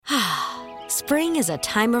Spring is a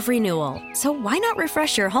time of renewal, so why not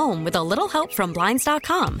refresh your home with a little help from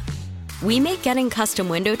Blinds.com? We make getting custom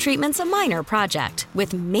window treatments a minor project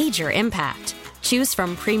with major impact. Choose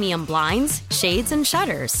from premium blinds, shades, and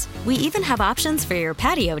shutters. We even have options for your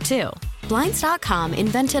patio, too. Blinds.com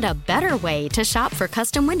invented a better way to shop for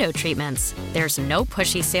custom window treatments. There's no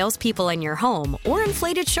pushy salespeople in your home or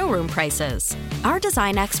inflated showroom prices. Our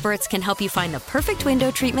design experts can help you find the perfect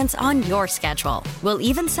window treatments on your schedule. We'll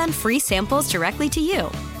even send free samples directly to you.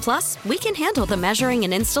 Plus, we can handle the measuring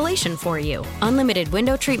and installation for you. Unlimited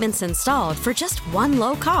window treatments installed for just one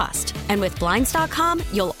low cost. And with Blinds.com,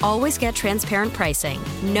 you'll always get transparent pricing.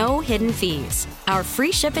 No hidden fees. Our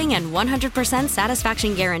free shipping and 100%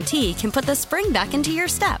 satisfaction guarantee can put the spring back into your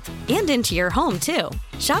step and into your home, too.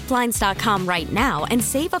 Shop Blinds.com right now and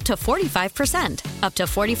save up to 45%. Up to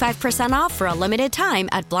 45% off for a limited time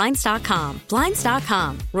at Blinds.com.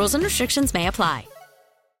 Blinds.com. Rules and restrictions may apply.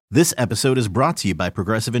 This episode is brought to you by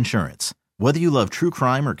Progressive Insurance. Whether you love true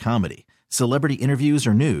crime or comedy, celebrity interviews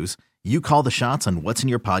or news, you call the shots on what's in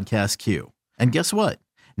your podcast queue. And guess what?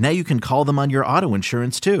 Now you can call them on your auto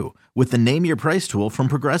insurance too with the Name Your Price tool from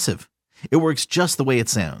Progressive. It works just the way it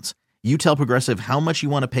sounds. You tell Progressive how much you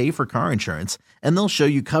want to pay for car insurance, and they'll show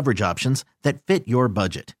you coverage options that fit your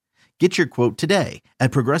budget. Get your quote today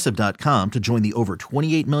at Progressive.com to join the over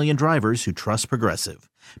 28 million drivers who trust Progressive.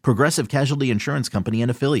 Progressive Casualty Insurance Company and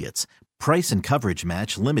Affiliates. Price and coverage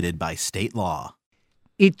match limited by state law.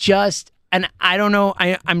 It just, and I don't know,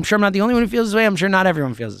 I'm sure I'm not the only one who feels this way. I'm sure not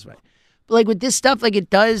everyone feels this way. But like with this stuff, like it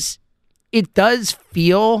does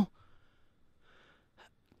feel,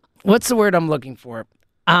 what's the word I'm looking for?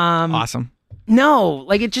 Awesome. No,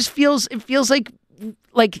 like it feels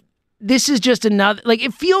like this is just another, like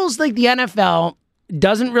it feels like the NFL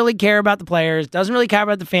doesn't really care about the players, doesn't really care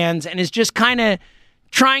about the fans, and is just kind of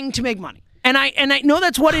trying to make money. And I know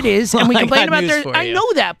that's what it is, and we complain about their. I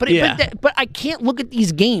know that, but I can't look at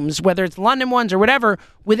these games, whether it's London ones or whatever,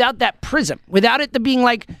 without that prism, without it being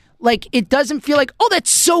like it doesn't feel like, oh, that's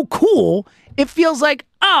so cool. It feels like,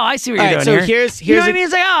 oh, I see what you're doing. So here. here's you know what I mean?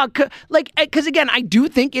 It's like, oh, because again, I do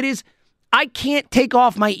think it is. I can't take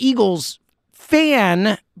off my Eagles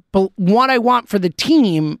fan, but what I want for the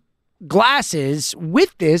team glasses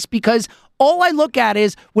with this, because all I look at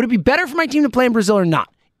is, would it be better for my team to play in Brazil or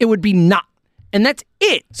not? It would be not. And that's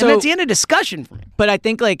it. So and that's the end of discussion for me. But I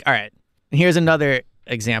think, like, all right, here's another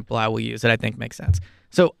example I will use that I think makes sense.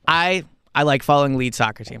 So I like following Leeds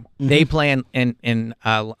soccer team. Mm-hmm. They play in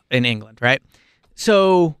England, right?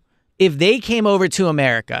 So if they came over to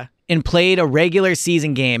America and played a regular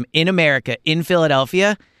season game in America, in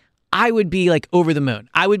Philadelphia, I would be like over the moon.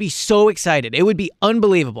 I would be so excited. It would be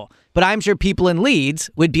unbelievable. But I'm sure people in Leeds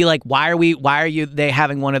would be like, why are they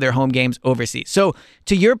having one of their home games overseas? So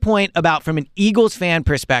to your point about from an Eagles fan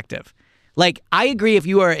perspective, like I agree, if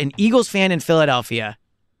you are an Eagles fan in Philadelphia,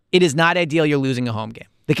 it is not ideal you're losing a home game,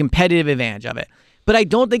 the competitive advantage of it. But I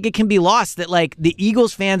don't think it can be lost that like the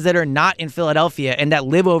Eagles fans that are not in Philadelphia and that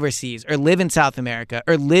live overseas or live in South America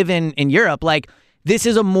or live in Europe, like this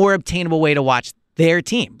is a more obtainable way to watch their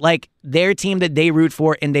team, like their team that they root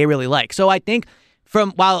for and they really like. So I think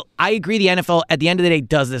while I agree the NFL at the end of the day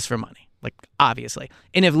does this for money, like obviously.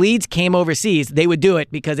 And if Leeds came overseas, they would do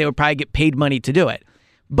it because they would probably get paid money to do it.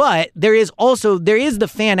 But there is the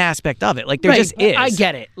fan aspect of it. Like there just is. I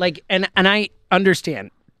get it. Like and I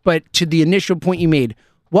understand. But to the initial point you made,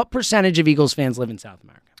 what percentage of Eagles fans live in South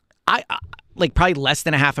America? I like probably less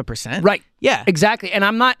than 0.5%. Right. Yeah. Exactly. And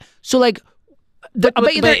I'm not so like I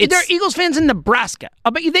bet you there are Eagles fans in Nebraska. I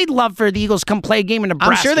bet you they'd love for the Eagles to come play a game in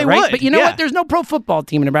Nebraska. I'm sure they right? would. But you know what? There's no pro football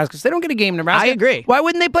team in Nebraska, so they don't get a game in Nebraska. I agree. Why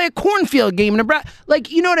wouldn't they play a cornfield game in Nebraska?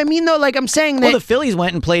 Like, you know what I mean, though? Like, I'm saying that... Well, the Phillies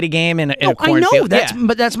went and played a game in a cornfield. I know,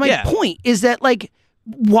 but that's my point, is that, like,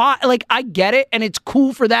 why? Like, I get it, and it's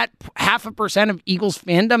cool for that 0.5% of Eagles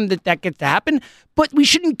fandom that gets to happen, but we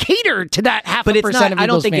shouldn't cater to that 0.5% of Eagles fandom. I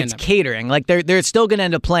don't think it's catering. Like, they're still going to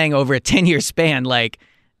end up playing over a 10-year span, like...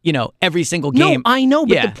 you know, every single game. No, I know,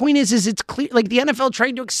 but the point is it's clear, like the NFL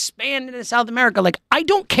trying to expand into South America. Like, I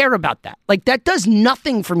don't care about that. Like, that does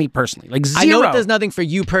nothing for me personally. Like, zero. I know it does nothing for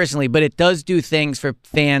you personally, but it does do things for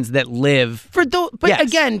fans that live. And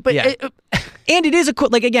it is a cool,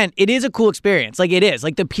 like, again, it is a cool experience. Like, it is.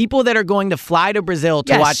 Like, the people that are going to fly to Brazil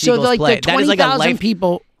to watch Eagles like play. The 20,000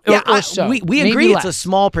 people. Yeah, or so. We agree it's a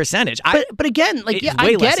small percentage. But again, like,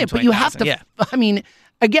 I get it, but you have to, I mean...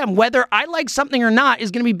 Again, whether I like something or not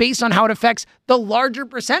is going to be based on how it affects the larger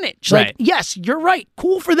percentage. Like, yes, you're right.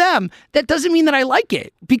 Cool for them. That doesn't mean that I like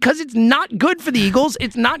it because it's not good for the Eagles.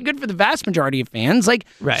 It's not good for the vast majority of fans. Like,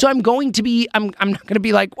 so I'm not going to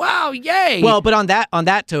be like, wow, yay. Well, but on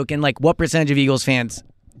that token, like, what percentage of Eagles fans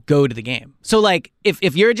go to the game. So like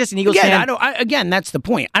if you're just an Eagles fan, again, that's the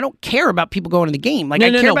point. I don't care about people going to the game. Like no, I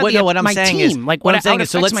no, care no. about What I'm my saying team. is, like what I'm saying is,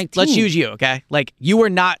 so my team. let's use you, okay? Like you were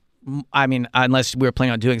not. I mean, unless we were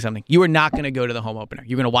planning on doing something, you were not going to go to the home opener.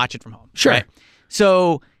 You're going to watch it from home. Sure. Right?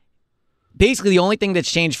 So basically, the only thing that's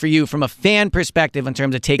changed for you from a fan perspective in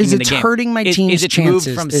terms of taking in the game hurting my team's is it's chances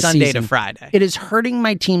moved from this Sunday season. to Friday. It is hurting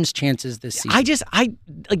my team's chances this season. I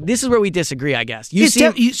like this is where we disagree. I guess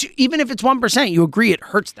even if it's 1%, you agree it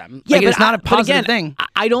hurts them. Yeah, like, but it's not a positive again, thing.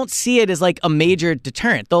 I don't see it as like a major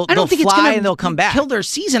deterrent. They'll I don't think fly it's gonna and they'll come back. Kill their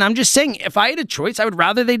season. I'm just saying, if I had a choice, I would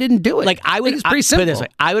rather they didn't do it. Like I would. think it's pretty simple. Put it this way,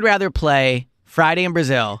 I would rather play Friday in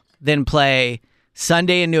Brazil than play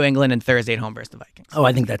Sunday in New England and Thursday at home versus the Vikings. Oh,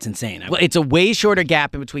 I think that's insane. Well, it's a way shorter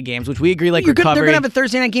gap in between games, which we agree. Like they're recovery. going to have a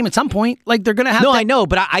Thursday night game at some point. Like they're going to have. No, I know,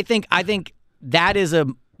 but I think that is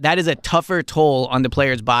a tougher toll on the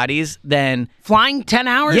players' bodies than flying 10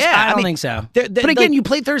 hours. Yeah, I don't mean, think so. But again, you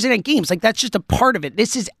play Thursday night games. Like that's just a part of it.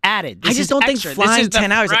 This is added. I just don't think flying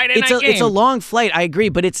 10 hours. It's a long flight. I agree,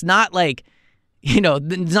 but it's not like. You know,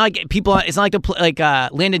 it's not like people. It's not like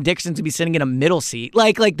Landon Dixon to be sitting in a middle seat.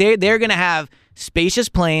 Like they're gonna have spacious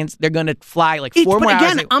planes. They're gonna fly like 4 more hours.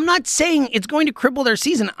 But again, I'm not saying it's going to cripple their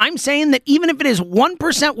season. I'm saying that even if it is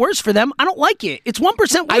 1% worse for them, I don't like it. It's 1%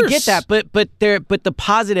 worse. I get that, but the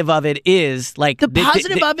positive of it is like the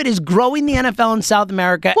positive of it is growing the NFL in South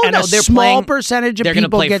America, and a they're small playing, percentage of they're people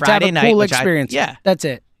play get Friday to have a night, cool which experience. Yeah, that's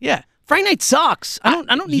it. Yeah. Friday night sucks. I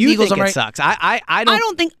don't need you the Eagles think on it sucks. I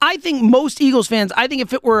don't. I think most Eagles fans. I think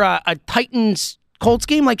if it were a Titans Colts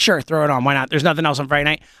game, like sure, throw it on. Why not? There's nothing else on Friday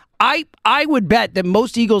night. I would bet that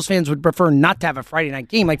most Eagles fans would prefer not to have a Friday night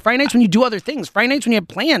game. Like Friday nights when you do other things. Friday nights when you have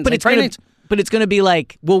plans. But like it's Friday nights. But it's going to be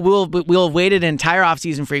like we'll have waited an entire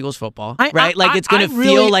offseason for Eagles football, right? Like it's going to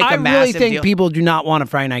feel like a massive I really think deal. people do not want a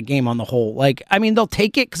Friday night game on the whole. Like I mean, they'll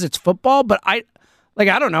take it because it's football, but I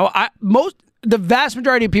don't know. The vast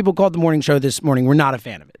majority of people called the morning show this morning were not a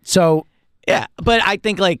fan of it. So yeah, but I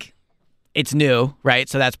think like it's new, right?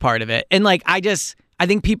 So that's part of it. And like I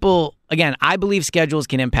think people again, I believe schedules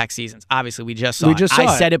can impact seasons. Obviously, we just saw it.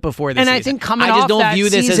 I said it before this and season. I think coming I just off don't that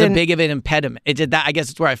view this season, as a big of an impediment. I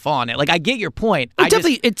guess it's where I fall on it. Like I get your point.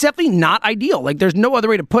 It's definitely not ideal. Like there's no other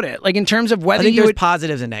way to put it. Like in terms of whether I think there's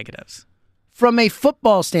positives and negatives. From a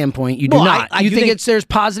football standpoint, you do not. You think there's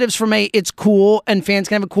positives from it's cool and fans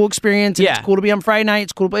can have a cool experience. And it's cool to be on Friday night.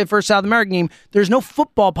 It's cool to play the first South American game. There's no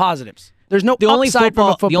football positives. There's no upside from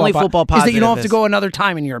a football. The only football positive is that you don't have to go another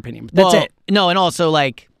time, in your opinion. That's it. No, and also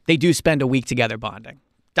like they do spend a week together bonding.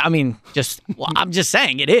 I mean, I'm just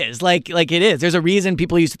saying it is like it is. There's a reason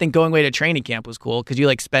people used to think going away to training camp was cool because you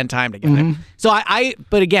like spend time together. Mm-hmm. So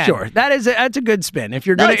but again, sure, that's a good spin. If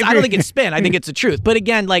you're gonna, I don't think it's spin. I think it's the truth. But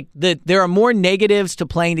again, like there are more negatives to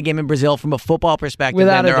playing the game in Brazil from a football perspective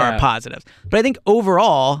than there are positives. But I think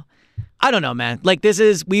overall, I don't know, man. Like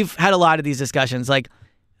we've had a lot of these discussions. Like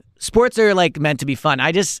sports are like meant to be fun.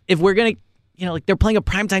 If we're gonna. You know, like they're playing a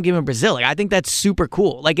primetime game in Brazil. Like I think that's super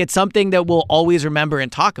cool. Like it's something that we'll always remember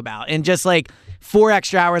and talk about. And just like 4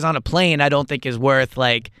 extra hours on a plane, I don't think is worth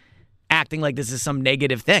like acting like this is some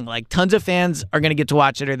negative thing. Like tons of fans are going to get to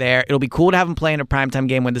watch it or there. It'll be cool to have them play in a primetime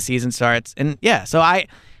game when the season starts. And yeah, so I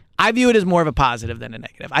view it as more of a positive than a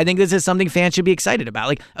negative. I think this is something fans should be excited about.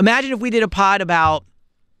 Like imagine if we did a pod about,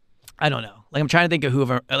 I don't know. Like I'm trying to think of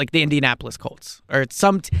whoever, like the Indianapolis Colts or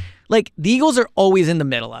like the Eagles are always in the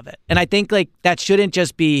middle of it. And I think like that shouldn't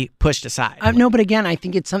just be pushed aside. No, but again, I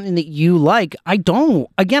think it's something that you like. I don't.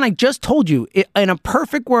 Again, I just told you, in a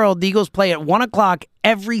perfect world, the Eagles play at 1:00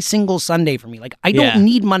 every single Sunday for me. Like I don't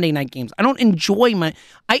need Monday night games. I don't enjoy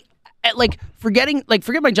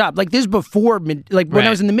forget my job. Like this is before when I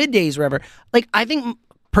was in the middays or whatever. Like I think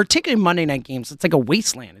particularly Monday night games, it's like a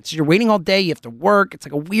wasteland. It's you're waiting all day, you have to work. It's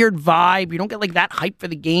like a weird vibe. You don't get like that hype for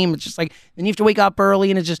the game. It's just like then you have to wake up early,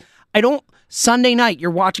 and it's just Sunday night, you're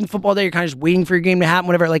watching football day, you're kind of just waiting for your game to happen,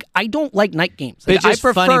 whatever. Like I don't like night games. Like, it's just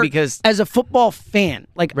I prefer, funny because as a football fan,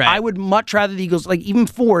 like I would much rather the Eagles, like even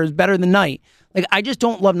 4 is better than night. Like I just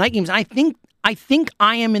don't love night games. And I think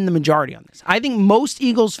I am in the majority on this. I think most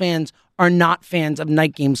Eagles fans are not fans of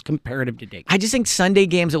night games comparative to day games. I just think Sunday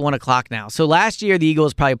games at 1:00 now. So last year the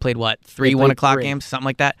Eagles probably played 3 1:00 games, something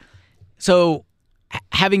like that. So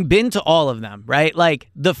having been to all of them, right? Like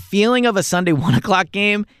the feeling of a Sunday 1:00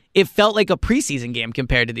 game, it felt like a preseason game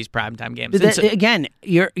compared to these primetime games. Again,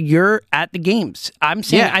 you're at the games. I'm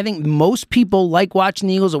saying I think most people like watching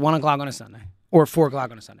the Eagles at 1:00 on a Sunday or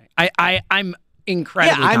 4:00 on a Sunday. I'm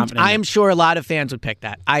incredibly confident. I'm sure a lot of fans would pick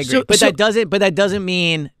that. I agree, that doesn't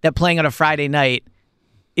mean that playing on a Friday night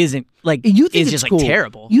isn't like you think is it's just cool. like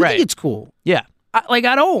terrible. You think it's cool? Yeah. I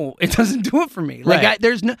don't. It doesn't do it for me. Like Right.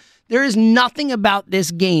 there is nothing about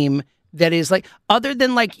this game that is like, other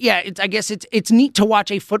than like, yeah, I guess it's neat to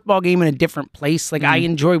watch a football game in a different place. Like I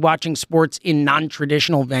enjoy watching sports in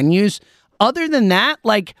non-traditional venues. Other than that,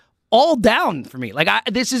 like all down for me. Like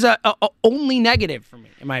this is a only negative for me,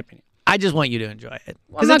 in my opinion. I just want you to enjoy it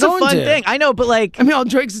Well, I'm because not it's a going fun to. thing. I know, but like, I mean, I'll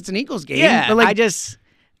enjoy it 'cause it's an Eagles game. yeah, but like, I just.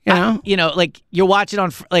 you know? Like you're watching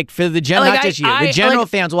on like for the Like, not just you, the general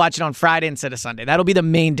fans watch it on Friday instead of Sunday. That'll be the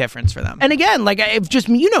main difference for them. And again, like if just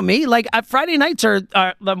you know me, like Friday nights are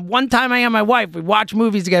the one time I am my wife. We watch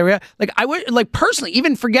movies together. Like I would like personally,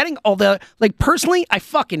 even forgetting all the like personally, I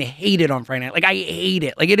fucking hate it on Friday night. Like I hate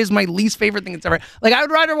it. Like it is my least favorite thing that's ever. Like I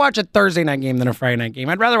would rather watch a Thursday night game than a Friday night game.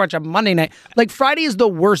 I'd rather watch a Monday night. Like Friday is the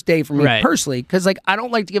worst day for me Right. personally because like I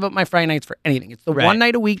don't like to give up my Friday nights for anything. It's the Right. one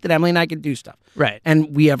night a week that Emily and I can do stuff. Right.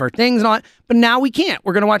 And we have our things and all that. But now we can't.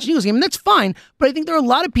 We're going to watch an Eagles game, and that's fine. But I think there are a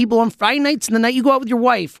lot of people on Friday nights and the night you go out with your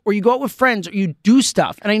wife or you go out with friends or you do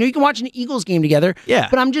stuff. And I know you can watch an Eagles game together. Yeah.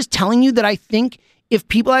 But I'm just telling you that I think if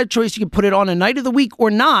people had a choice, you could put it on a night of the week or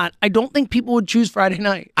not. I don't think people would choose Friday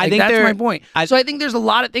night. I Like, think that's there- my point. I- So I think there's a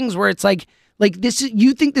lot of things where it's like this is,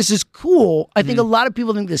 you think this is cool. I think a lot of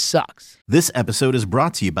people think this sucks. This episode is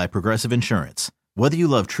brought to you by Progressive Insurance. Whether you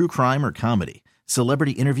love true crime or comedy,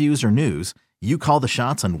 celebrity interviews or news, you call the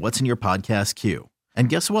shots on what's in your podcast queue. And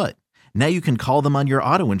guess what? Now you can call them on your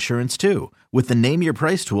auto insurance too with the Name Your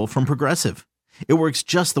Price tool from Progressive. It works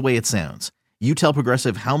just the way it sounds. You tell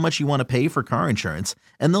Progressive how much you want to pay for car insurance,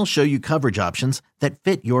 and they'll show you coverage options that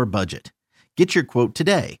fit your budget. Get your quote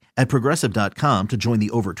today at Progressive.com to join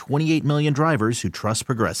the over 28 million drivers who trust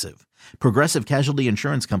Progressive. Progressive Casualty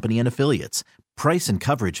Insurance Company and Affiliates. Price and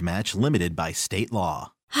coverage match limited by state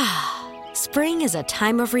law. Spring is a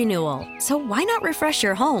time of renewal, so why not refresh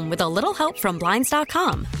your home with a little help from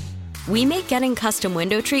Blinds.com? We make getting custom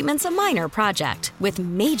window treatments a minor project with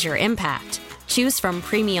major impact. Choose from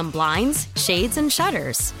premium blinds, shades, and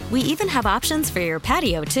shutters. We even have options for your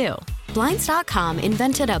patio, too. Blinds.com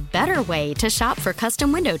invented a better way to shop for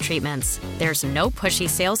custom window treatments. There's no pushy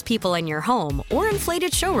salespeople in your home or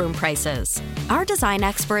inflated showroom prices. Our design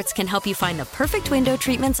experts can help you find the perfect window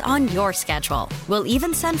treatments on your schedule. We'll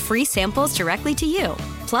even send free samples directly to you.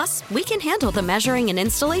 Plus, we can handle the measuring and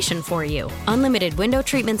installation for you. Unlimited window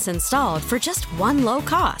treatments installed for just one low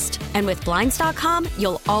cost. And with Blinds.com,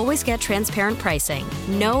 you'll always get transparent pricing.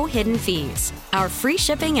 No hidden fees. Our free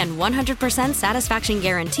shipping and 100% satisfaction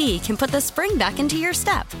guarantee can put the spring back into your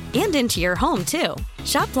step and into your home, too.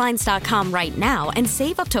 Shop Blinds.com right now and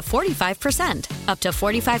save up to 45%. Up to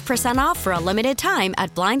 45% off for a limited time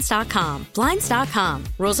at Blinds.com. Blinds.com.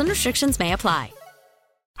 Rules and restrictions may apply.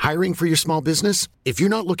 Hiring for your small business? If you're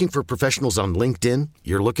not looking for professionals on LinkedIn,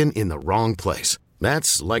 you're looking in the wrong place.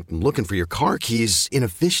 That's like looking for your car keys in a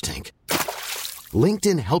fish tank.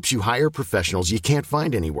 LinkedIn helps you hire professionals you can't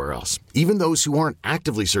find anywhere else, even those who aren't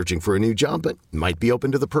actively searching for a new job but might be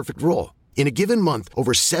open to the perfect role. In a given month,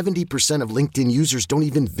 over 70% of LinkedIn users don't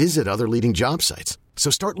even visit other leading job sites. So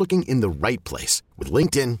start looking in the right place. With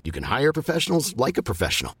LinkedIn, you can hire professionals like a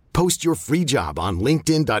professional. Post your free job on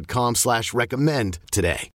linkedin.com/recommend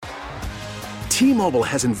today. T-Mobile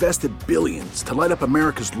has invested billions to light up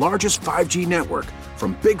America's largest 5G network,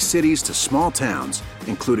 from big cities to small towns,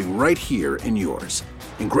 including right here in yours.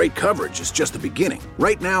 And great coverage is just the beginning.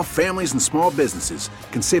 Right now, families and small businesses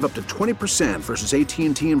can save up to 20% versus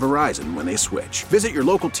AT&T and Verizon when they switch. Visit your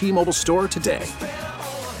local T-Mobile store today.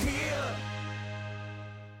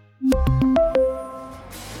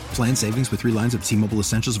 Plan savings with 3 lines of T-Mobile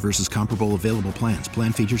Essentials versus comparable available plans.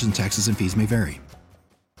 Plan features and taxes and fees may vary.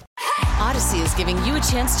 Odyssey is giving you a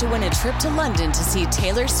chance to win a trip to London to see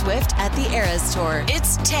Taylor Swift at the Eras Tour.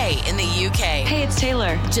 It's Tay in the UK. Hey, it's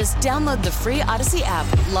Taylor. Just download the free Odyssey app,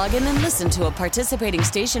 log in and listen to a participating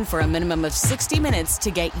station for a minimum of 60 minutes to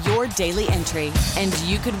get your daily entry. And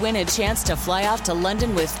you could win a chance to fly off to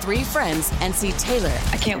London with 3 friends and see Taylor.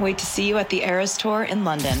 I can't wait to see you at the Eras Tour in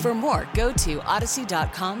London. For more, go to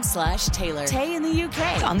odyssey.com/Taylor. Tay in the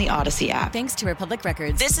UK. On the Odyssey app. Thanks to Republic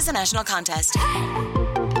Records. This is a national contest.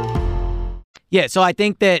 Yeah, so I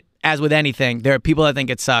think that, as with anything, there are people that think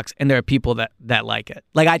it sucks, and there are people that like it.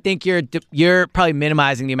 Like, I think you're probably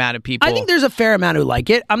minimizing the amount of people. I think there's a fair amount who like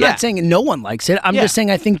it. I'm Yeah. not saying no one likes it. I'm Yeah. just saying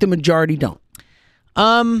I think the majority don't.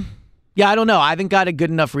 Yeah, I don't know. I haven't got a good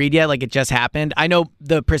enough read yet. Like, it just happened. I know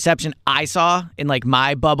the perception I saw in, like,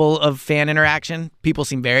 my bubble of fan interaction, people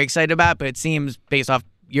seem very excited about, but it seems, based off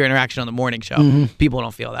your interaction on the morning show, people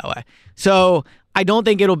don't feel that way. So I don't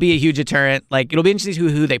think it'll be a huge deterrent. Like, it'll be interesting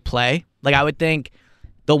who they play. Like, I would think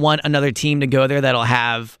they'll want another team to go there that'll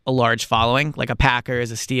have a large following, like a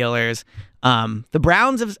Packers, a Steelers. The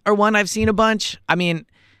Browns are one I've seen a bunch. I mean,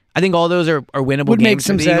 I think all those are winnable Would make games for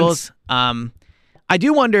some the sense. Eagles. I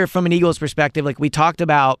do wonder from an Eagles perspective, like we talked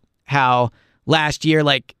about how last year,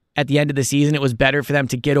 like at the end of the season, it was better for them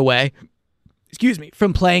to get away,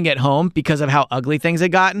 from playing at home because of how ugly things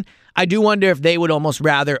had gotten. I do wonder if they would almost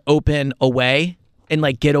rather open away and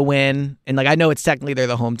like get a win. And like, I know it's technically they're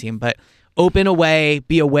the home team, but open away,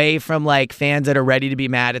 be away from like fans that are ready to be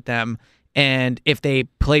mad at them. And if they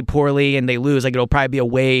play poorly and they lose, like it'll probably be a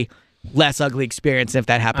way less ugly experience if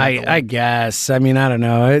that happens. I guess. I mean, I don't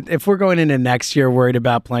know. If we're going into next year worried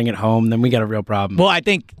about playing at home, then we got a real problem. Well, I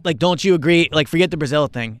think, like, don't you agree? Like, forget the Brazil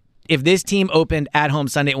thing. If this team opened at home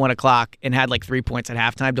Sunday at 1 o'clock and had like 3 points at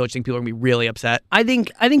halftime, don't you think people are going to be really upset? I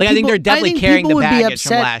think they're definitely carrying the baggage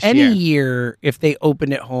from last any year. year if they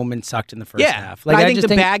opened at home and sucked in the first half. Like, Like, I think just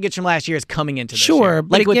the baggage from last year is coming into this Sure, year.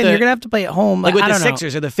 but Like again, you're gonna have to play at home. Like with I the don't know.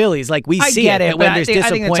 Sixers or the Phillies, like we I see get it, it, but when but there's I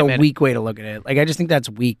think that's disappointment. a weak way to look at it. Like I just think that's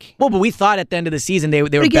weak. Well, but we thought at the end of the season they were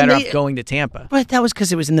again, better off going to Tampa. But that was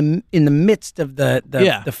because it was in the midst of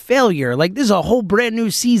the failure. Like this is a whole brand new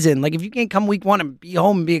season. Like if you can't come week 1 and be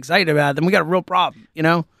home and be excited about it, then we got a real problem. You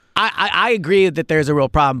know. I agree that there's a real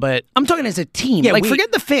problem, but I'm talking as a team. Yeah, like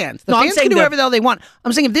forget the fans. The No, I'm fans saying can do that- whatever the hell they want.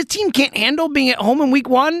 I'm saying if this team can't handle being at home in week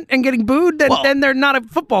 1 and getting booed, then they're not a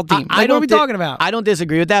football team. Like, what are we talking about? I don't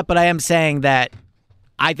disagree with that, but I am saying that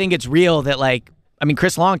I think it's real that, like, I mean,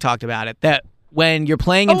 Chris Long talked about it, that when you're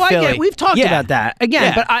playing in Philly. I get it. We've talked about that.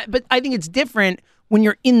 Again, Yeah. but I think it's different when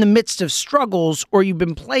you're in the midst of struggles or you've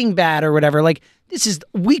been playing bad or whatever. Like, this is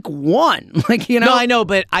week 1. Like, you know. No, I know,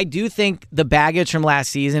 but I do think the baggage from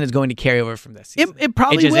last season is going to carry over from this season. It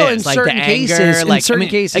probably just will is. in Like, certain the anger, cases. like, In certain I mean,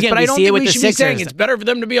 cases, again, but we I don't see it think with we the should be saying Sixers. it's better for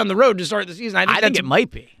them to be on the road to start the season. I think it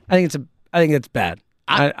might be. I think it's bad.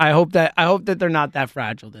 I hope that they're not that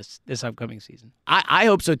fragile this upcoming season. I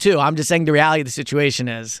hope so too. I'm just saying the reality of the situation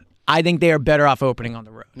is I think they are better off opening on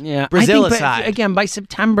the road. Yeah, Brazil I think, aside. But again, by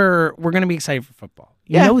September we're going to be excited for football.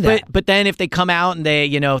 You Yeah, know that. But then if they come out and they,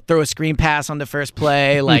 throw a screen pass on the first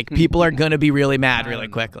play, like people are going to be really mad really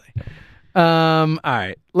quickly. All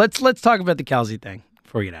right, let's talk about the Kelsey thing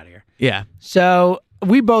before we get out of here. Yeah. So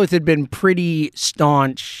we both had been pretty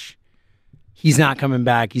staunch. He's not coming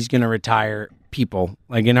back. He's going to retire. People,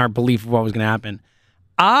 like in our belief of what was going to happen.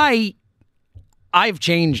 I've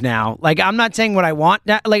changed now. Like I'm not saying what I want.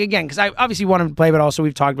 Like again, because I obviously want him to play, but also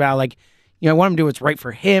we've talked about like, I want him to do what's right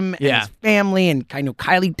for him and his family, and I know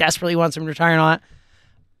Kylie desperately wants him to retire and all that.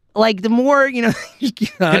 Like the more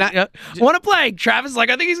I want to play. Travis is like,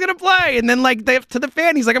 I think he's going to play, and then like to the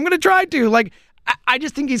fan, he's like, I'm going to try to. Like I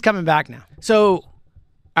just think he's coming back now. So,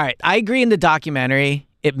 all right, I agree in the documentary.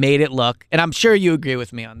 It made it look, and I'm sure you agree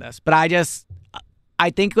with me on this, but I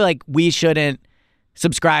think like we shouldn't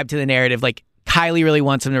subscribe to the narrative like Kylie really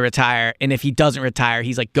wants him to retire, and if he doesn't retire,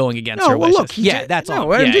 he's like going against her wishes. Look, that's all.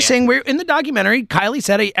 No, I'm just saying we're in the documentary. Kylie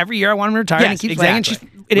said every year I want him to retire, and he keeps playing.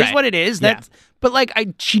 And it is what it is. But like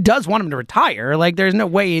she does want him to retire. Like there's no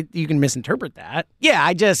way you can misinterpret that. Yeah,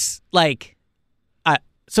 I just like.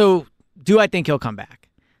 So do I think he'll come back?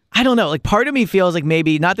 I don't know. Like part of me feels like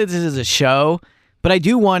maybe not that this is a show, but I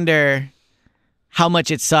do wonder how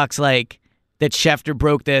much it sucks. Like that Schefter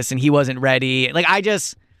broke this and he wasn't ready. Like I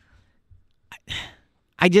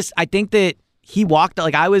think that he walked,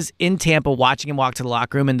 like I was in Tampa watching him walk to the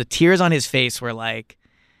locker room and the tears on his face were like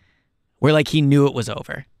he knew it was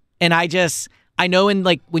over. And I know in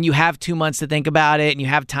like when you have 2 months to think about it and you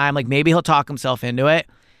have time, like maybe he'll talk himself into it,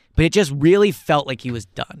 but it just really felt like he was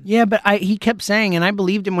done. Yeah, but he kept saying, and I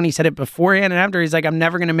believed him when he said it beforehand and after, he's like, I'm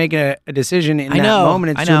never going to make a decision in that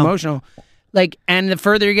moment. It's too emotional. Like, and the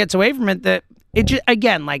further he gets away from it, it just,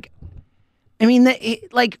 again, like, I mean,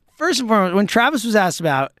 first and foremost, when Travis was asked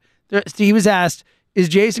about, he was asked, is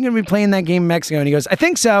Jason going to be playing that game in Mexico? And he goes, I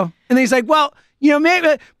think so. And then he's like, well,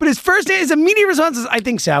 maybe, but his immediate response is, I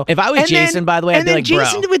think so. If I was Jason, by the way, I'd be like, bro. And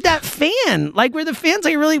then Jason with that fan, like where the fan's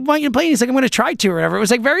like, I really want you to play. And he's like, I'm going to try to or whatever. It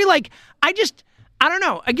was like very like, I don't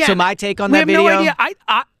know. Again. So my take on we that have video. no idea.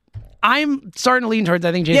 I'm starting to lean towards,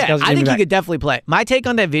 I think Jason Kelsey's I think he back. could definitely play. My take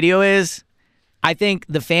on that video is, I think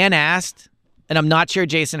the fan asked, and I'm not sure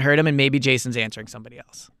Jason heard him, and maybe Jason's answering somebody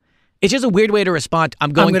else. It's just a weird way to respond.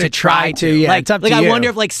 I'm going to try to. Yeah, like, it's up to I you. wonder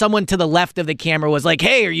if like someone to the left of the camera was like,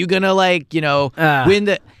 "Hey, are you gonna like win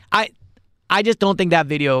the?" I just don't think that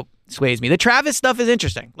video sways me. The Travis stuff is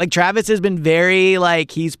interesting. Like Travis has been very like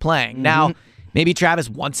he's playing now. Maybe Travis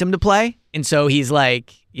wants him to play, and so he's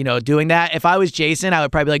like doing that. If I was Jason, I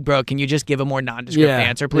would probably be like, "Bro, can you just give a more nondescript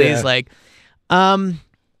answer, please?" Yeah. Like,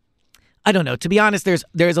 I don't know. To be honest,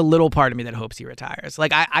 there's a little part of me that hopes he retires.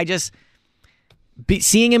 Like I just.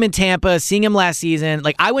 Seeing him in Tampa, seeing him last season,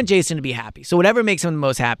 like I want Jason to be happy. So whatever makes him the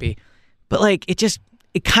most happy. But like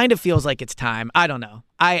it kind of feels like it's time. I don't know.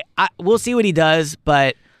 I we'll see what he does,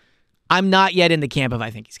 but I'm not yet in the camp of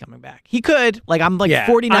I think he's coming back. He could. Like I'm like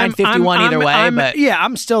 49-51 either way. But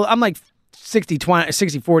I'm like 60-20,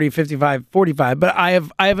 60-40, 55-45. But I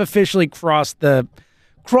have officially crossed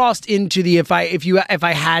into the if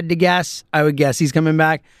I had to guess, I would guess he's coming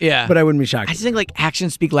back. Yeah. But I wouldn't be shocked. I just think like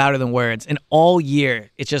actions speak louder than words. And all year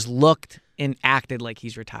it just looked and acted like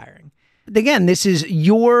he's retiring. Again, this is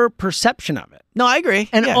your perception of it. No, I agree.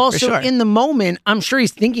 And yeah, also for sure. in the moment, I'm sure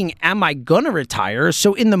he's thinking, am I going to retire?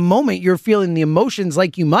 So in the moment, you're feeling the emotions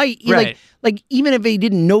like you might. Right. Like even if he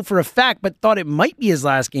didn't know for a fact, but thought it might be his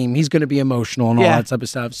last game, he's going to be emotional and all that type of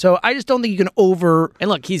stuff. So I just don't think you can And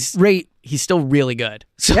look, he's still really good.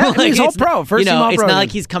 So yeah, like, he's all pro. First team all it's pro. not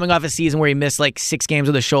like he's coming off a season where he missed like 6 games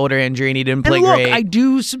with a shoulder injury and he didn't play and look, great. I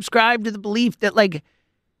do subscribe to the belief that like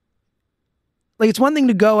it's one thing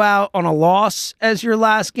to go out on a loss as your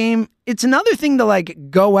last game. It's another thing to like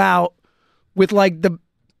go out with like the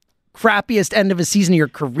crappiest end of a season of your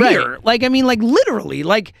career. Right. Like, I mean, like literally,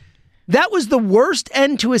 like that was the worst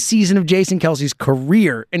end to a season of Jason Kelce's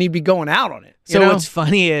career, and he'd be going out on it. So you know? what's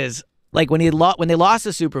funny is like when they lost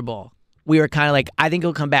the Super Bowl, we were kind of like, I think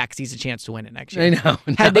he'll come back because he's a chance to win it next year. I know.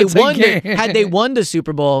 Had they won the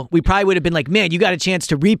Super Bowl, we probably would have been like, man, you got a chance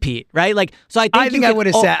to repeat, right? Like, so I think I would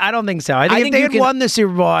have said. I don't think so. I think if they had won the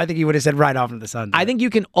Super Bowl, I think he would have said right off into the sun. I think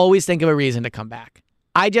you can always think of a reason to come back.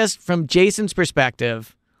 From Jason's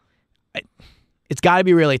perspective, it's got to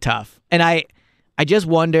be really tough, and I just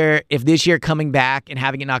wonder if this year coming back and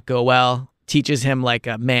having it not go well teaches him like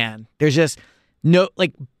a man. There's just no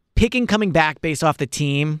like picking coming back based off the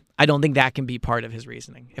team. I don't think that can be part of his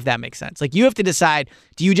reasoning, if that makes sense. Like, you have to decide,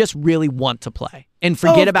 do you just really want to play? And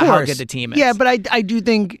forget about how good the team is. Yeah, but I do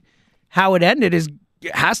think how it ended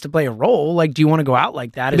has to play a role. Like, do you want to go out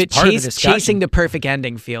like that? But part of the discussion. Chasing the perfect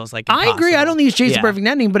ending feels like impossible. I agree. I don't think it's chasing the perfect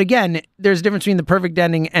ending. But again, there's a difference between the perfect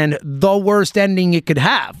ending and the worst ending it could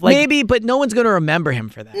have. Like, maybe, but no one's going to remember him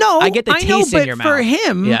for that. No, I get the taste in your mouth. For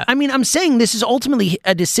him, I mean, I'm saying this is ultimately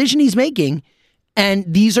a decision he's making. And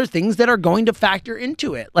these are things that are going to factor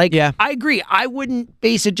into it. Like, I agree. I wouldn't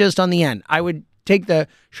base it just on the end. I would take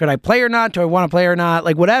should I play or not? Do I want to play or not?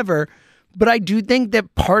 Like, whatever. But I do think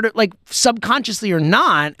that part of, like, subconsciously or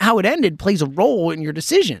not, how it ended plays a role in your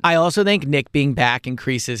decision. I also think Nick being back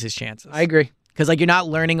increases his chances. I agree. Because, like, you're not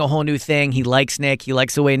learning a whole new thing. He likes Nick. He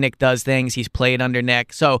likes the way Nick does things. He's played under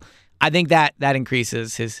Nick. So I think that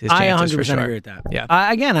increases his chances. I 100% for sure. agree with that. Yeah.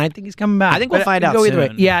 Again, I think he's coming back. I think we'll find out go soon.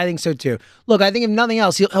 Either way. Yeah, I think so too. Look, I think if nothing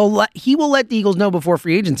else, he will let the Eagles know before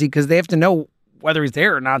free agency because they have to know whether he's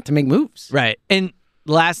there or not to make moves. Right. And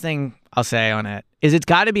the last thing I'll say on it is it's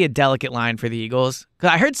got to be a delicate line for the Eagles.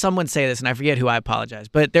 Because I heard someone say this, and I forget who, I apologize.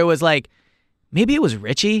 But there was like, maybe it was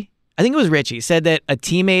Richie. I think it was Richie. Said that a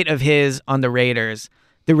teammate of his on the Raiders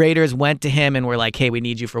went to him and were like, hey, we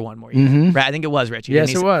need you for one more year. Mm-hmm. Right? I think it was Richie.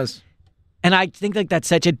 Yes, it was. And I think like that's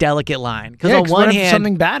such a delicate line because on one hand,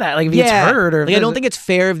 something bad at like if he gets hurt or like, I don't think it's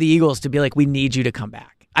fair of the Eagles to be like, we need you to come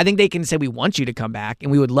back. I think they can say we want you to come back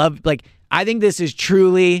and we would love like. I think this is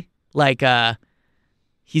truly like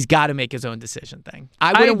he's got to make his own decision thing.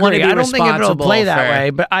 I wouldn't want to be responsible. I don't think it'll play that way,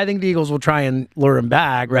 but I think the Eagles will try and lure him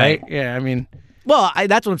back. Right? Yeah, I mean, well,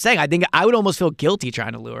 that's what I'm saying. I think I would almost feel guilty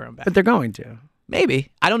trying to lure him back, but they're going to. Maybe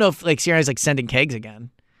I don't know if like Sierra's like sending kegs again.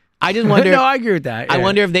 I just wonder. No, I agree with that. Yeah. I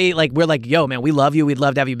wonder if they we're like, yo, man, we love you. We'd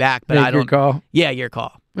love to have you back, but I don't. Your call. Yeah, your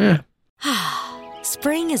call. Yeah.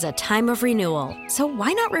 Spring is a time of renewal, so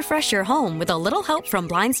why not refresh your home with a little help from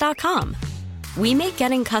Blinds.com? We make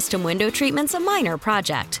getting custom window treatments a minor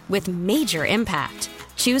project with major impact.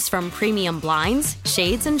 Choose from premium blinds,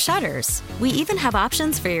 shades, and shutters. We even have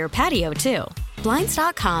options for your patio, too.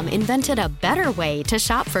 Blinds.com invented a better way to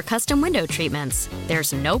shop for custom window treatments.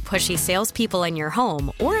 There's no pushy salespeople in your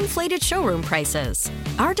home or inflated showroom prices.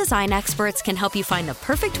 Our design experts can help you find the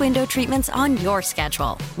perfect window treatments on your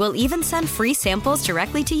schedule. We'll even send free samples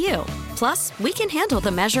directly to you. Plus, we can handle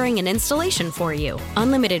the measuring and installation for you.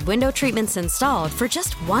 Unlimited window treatments installed for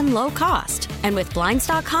just one low cost. And with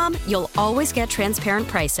Blinds.com, you'll always get transparent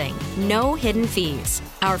pricing. No hidden fees.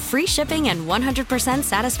 Our free shipping and 100%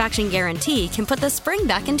 satisfaction guarantee can put the spring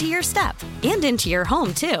back into your step and into your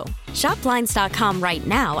home, too. Shop Blinds.com right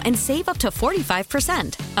now and save up to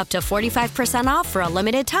 45%. Up to 45% off for a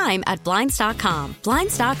limited time at Blinds.com.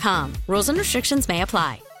 Blinds.com. Rules and restrictions may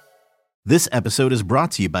apply. This episode is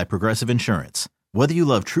brought to you by Progressive Insurance. Whether you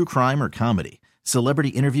love true crime or comedy, celebrity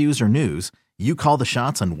interviews or news, you call the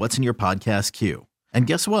shots on what's in your podcast queue. And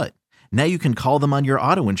guess what? Now you can call them on your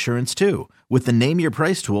auto insurance, too, with the Name Your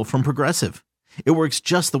Price tool from Progressive. It works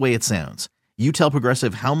just the way it sounds. You tell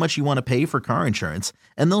Progressive how much you want to pay for car insurance,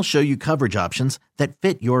 and they'll show you coverage options that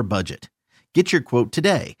fit your budget. Get your quote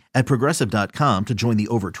today at Progressive.com to join the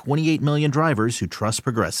over 28 million drivers who trust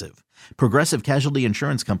Progressive. Progressive Casualty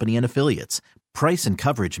Insurance Company and Affiliates. Price and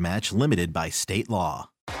coverage match limited by state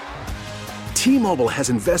law. T-Mobile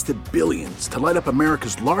has invested billions to light up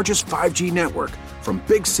America's largest 5G network, from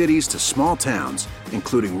big cities to small towns,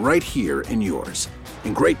 including right here in yours.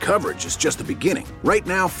 And great coverage is just the beginning. Right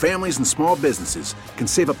now, families and small businesses can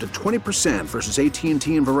save up to 20% versus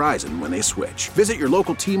AT&T and Verizon when they switch. Visit your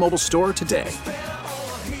local T-Mobile store today.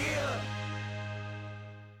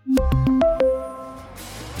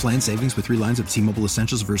 Plan savings with 3 lines of T-Mobile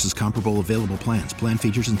Essentials versus comparable available plans. Plan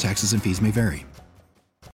features and taxes and fees may vary.